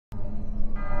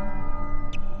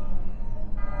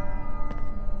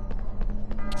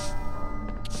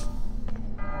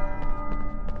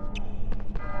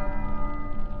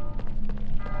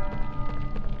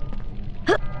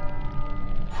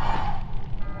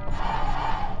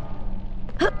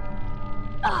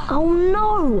Oh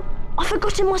no! I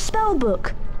forgot in my spell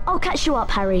book. I'll catch you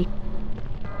up, Harry.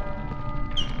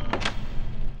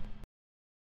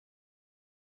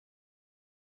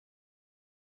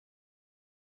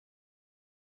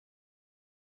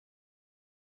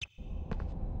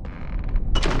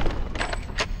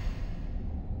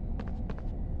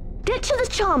 Get to the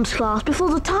charms class before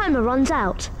the timer runs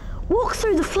out. Walk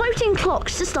through the floating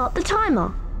clocks to start the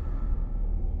timer.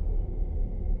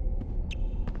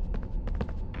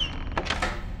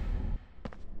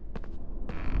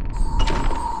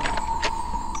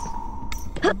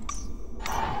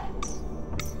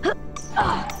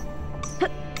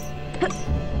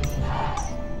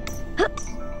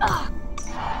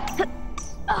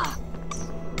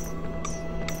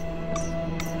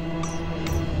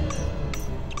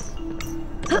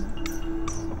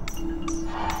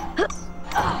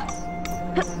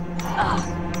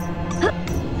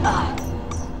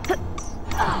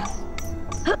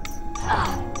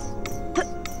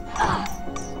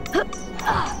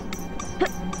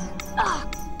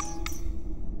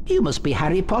 You must be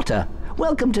Harry Potter.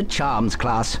 Welcome to Charms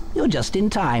class. You're just in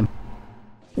time.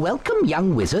 Welcome,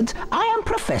 young wizards. I am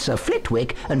Professor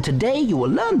Flitwick, and today you will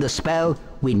learn the spell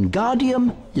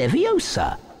Wingardium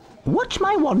Leviosa. Watch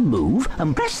my wand move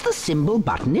and press the symbol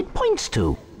button it points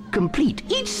to. Complete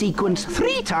each sequence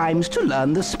 3 times to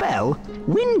learn the spell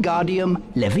Wingardium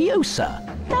Leviosa.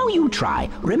 Now you try.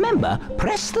 Remember,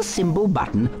 press the symbol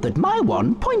button that my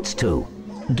wand points to.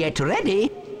 Get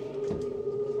ready.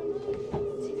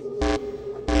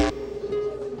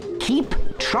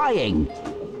 Keep trying.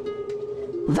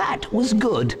 That was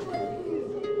good.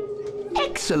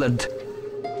 Excellent.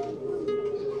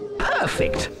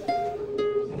 Perfect.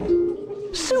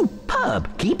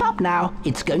 Superb. Keep up now.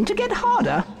 It's going to get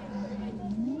harder.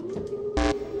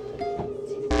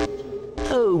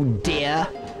 Oh dear.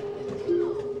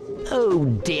 Oh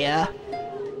dear.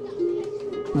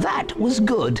 That was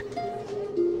good.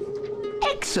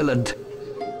 Excellent.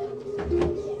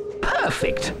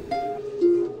 Perfect.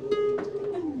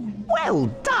 Well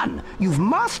done! You've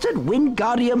mastered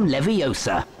Wingardium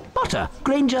Leviosa. Potter,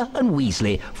 Granger and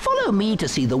Weasley, follow me to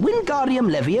see the Wingardium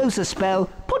Leviosa spell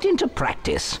put into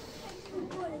practice.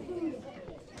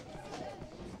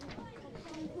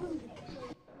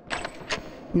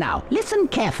 Now, listen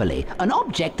carefully. An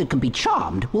object that can be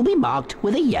charmed will be marked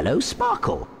with a yellow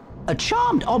sparkle. A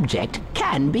charmed object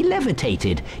can be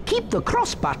levitated. Keep the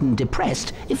cross button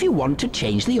depressed if you want to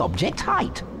change the object's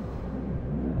height.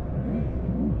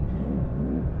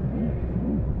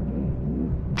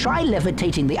 Try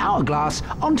levitating the hourglass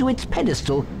onto its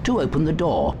pedestal to open the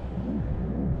door.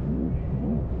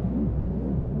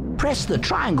 Press the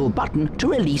triangle button to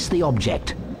release the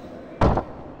object.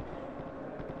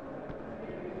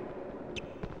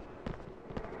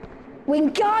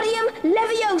 Wingardium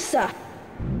Leviosa!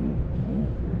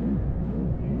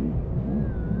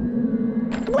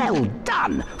 Well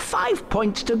done! 5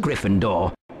 points to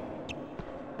Gryffindor.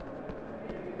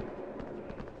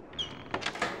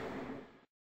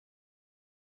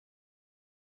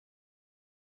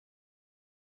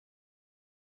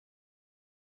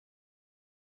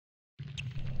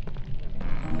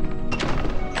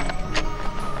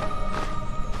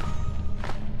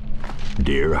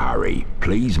 Dear Harry,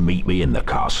 please meet me in the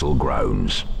castle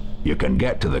grounds. You can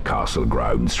get to the castle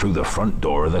grounds through the front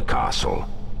door of the castle.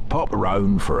 Pop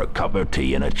around for a cup of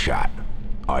tea and a chat.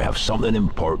 I have something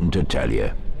important to tell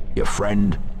you. Your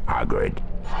friend, Hagrid.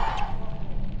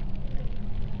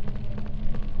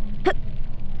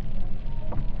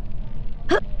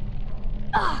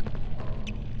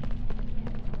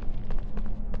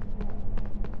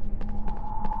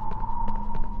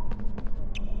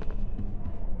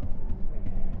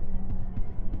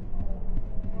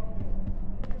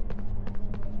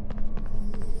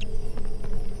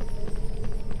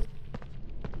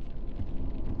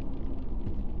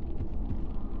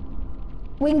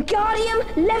 Wingardium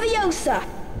Leviosa!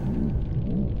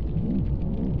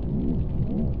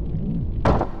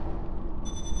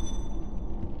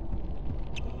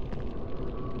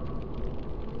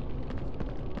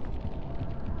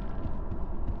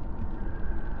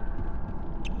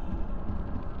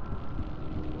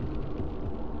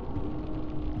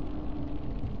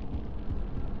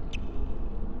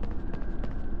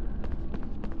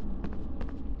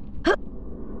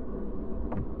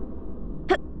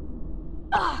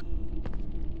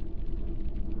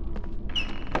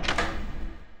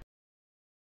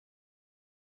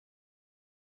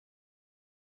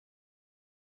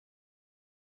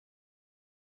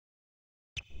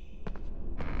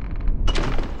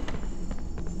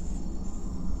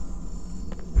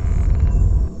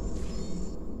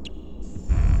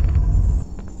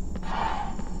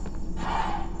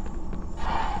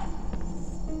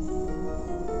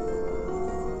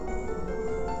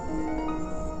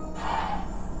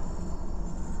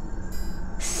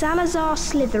 Salazar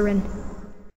Slytherin.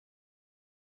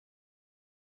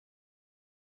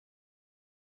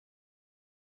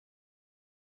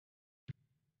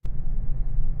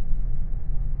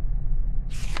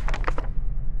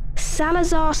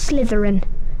 Salazar Slytherin.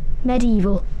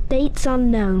 Medieval. Dates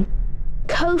unknown.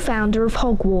 Co-founder of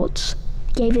Hogwarts.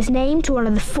 Gave his name to one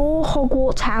of the 4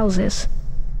 Hogwarts houses.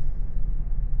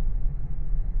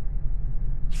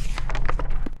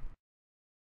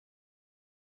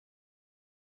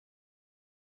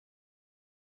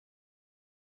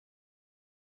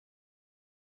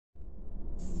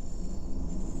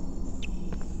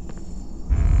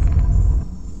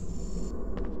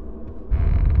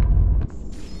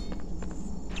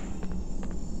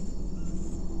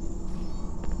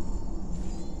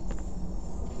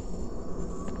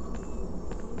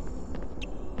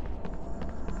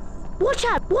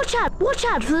 Watch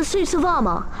out for the suits of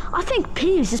armour. I think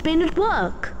Peeves has been at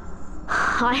work.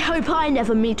 I hope I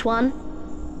never meet one.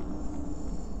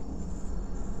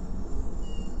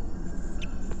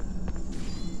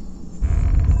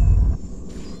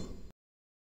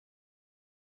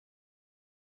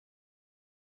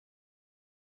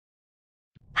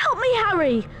 Help me,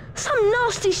 Harry! Some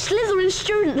nasty Slytherin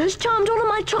student has charmed all of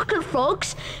my chocolate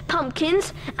frogs,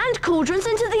 pumpkins, and cauldrons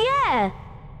into the air.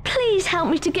 Please help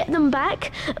me to get them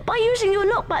back by using your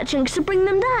knockback chinks to bring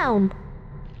them down.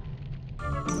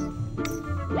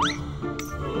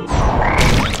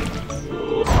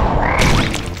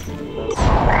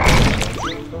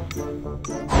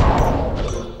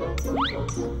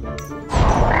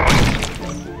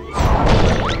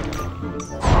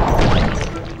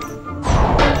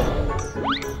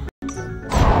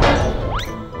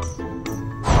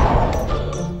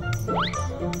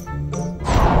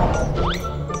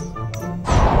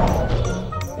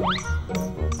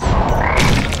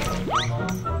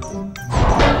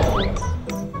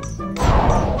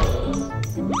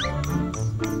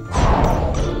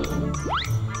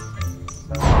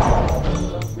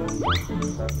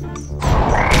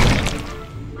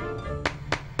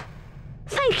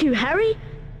 Thank you, Harry.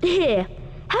 Here,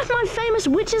 have my famous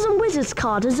Witches and Wizards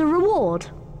card as a reward.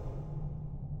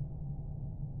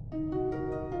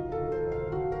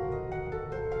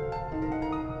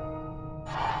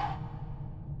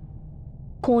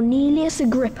 Cornelius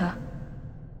Agrippa.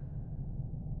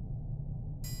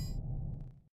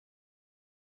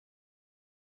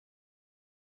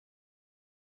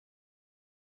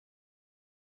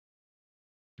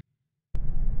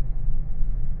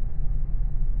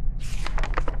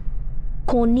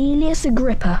 Cornelius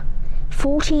Agrippa,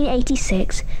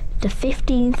 1486 to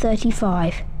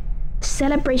 1535.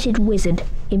 Celebrated wizard,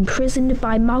 imprisoned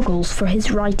by Muggles for his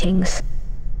writings.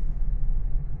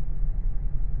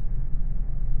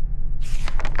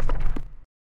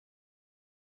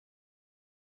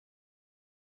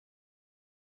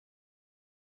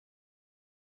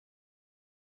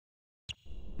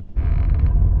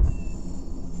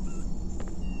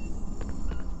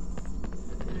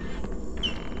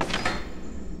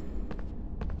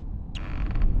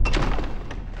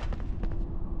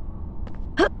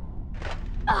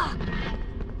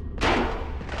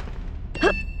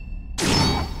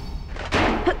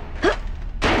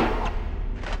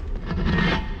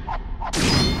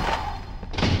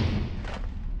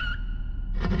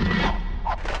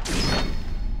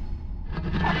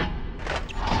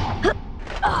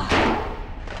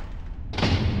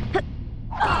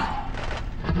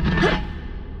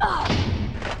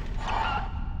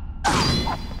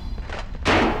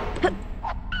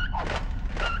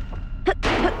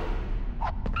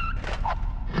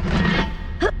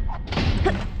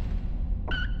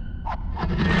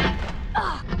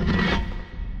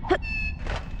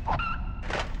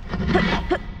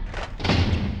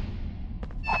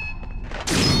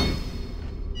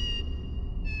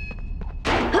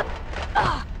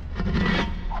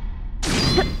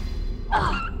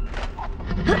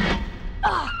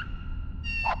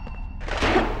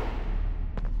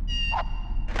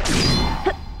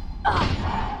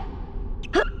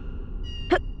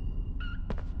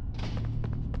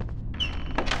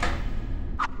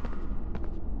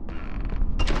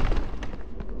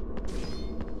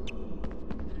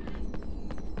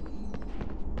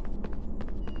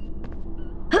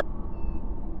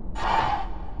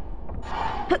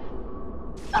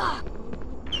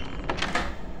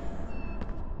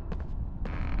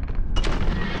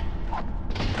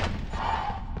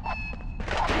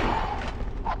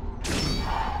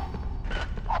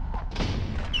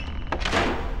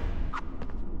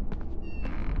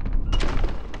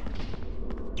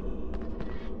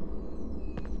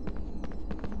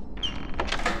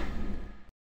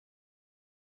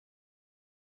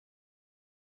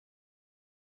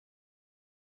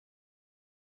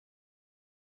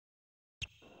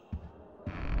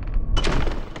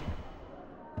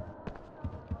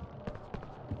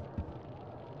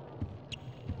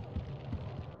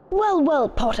 Well, well,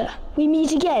 Potter, we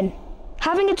meet again.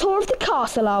 Having a tour of the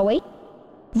castle, are we?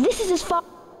 This is as far...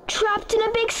 Trapped in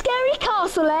a big scary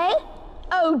castle, eh?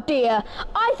 Oh dear,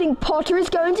 I think Potter is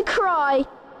going to cry.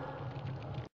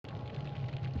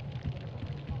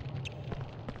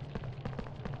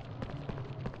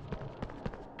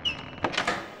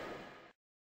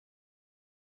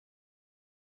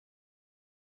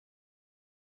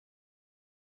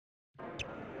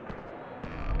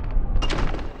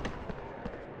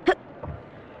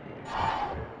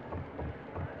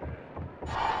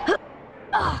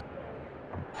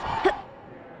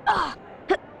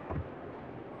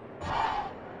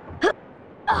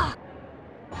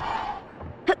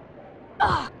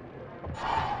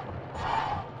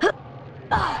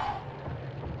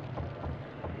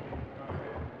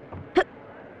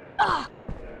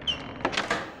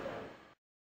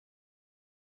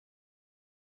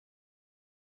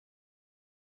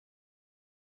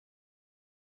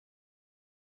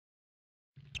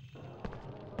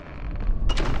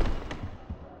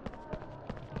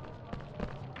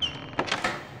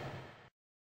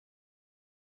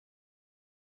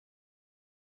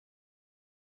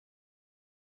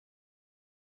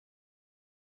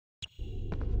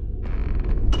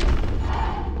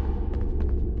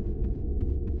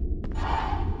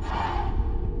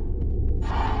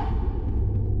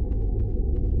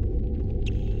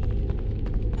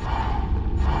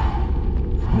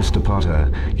 Mr.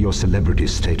 Potter, your celebrity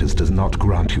status does not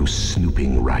grant you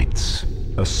snooping rights.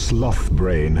 A sloth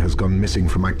brain has gone missing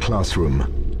from my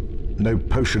classroom. No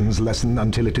potions lesson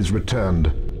until it is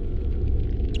returned.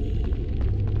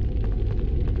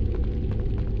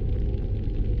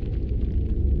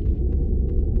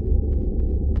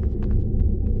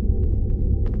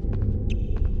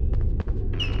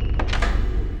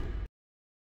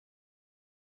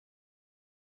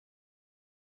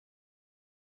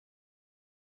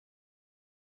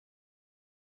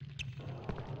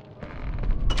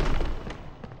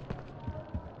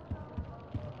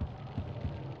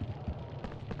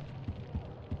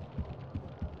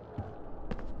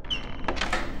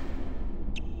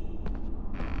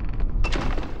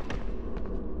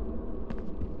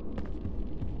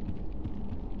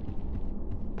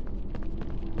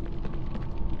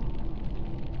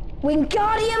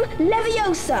 Wingardium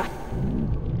Leviosa!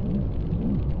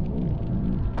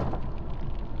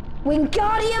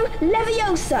 Wingardium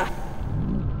Leviosa!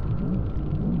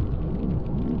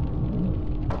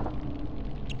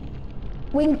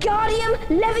 Wingardium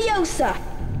Leviosa!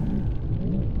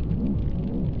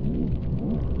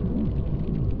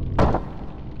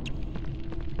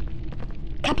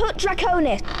 Caput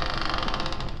Draconis!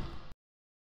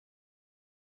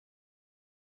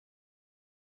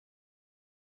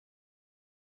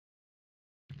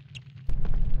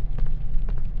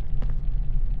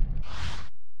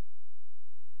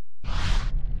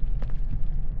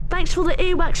 Thanks for the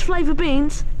earwax flavour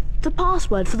beans. The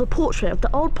password for the portrait of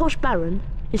the old posh baron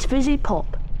is Fizzy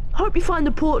Pop. Hope you find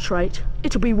the portrait.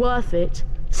 It'll be worth it.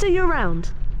 See you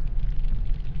around.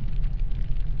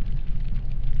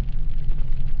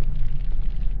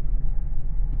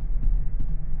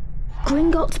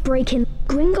 Gringotts breaking.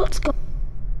 Gringotts got...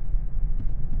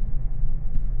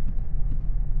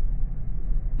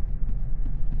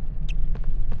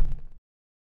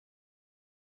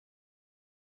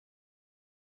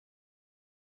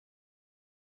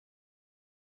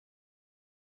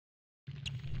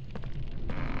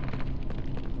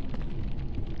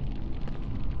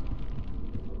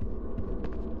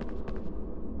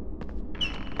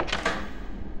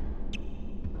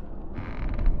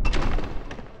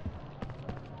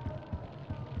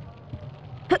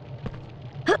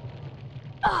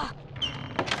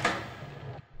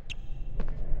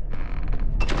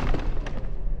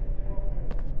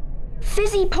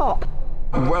 Fizzy Pop!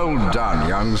 Well done,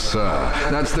 young sir.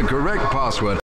 That's the correct password.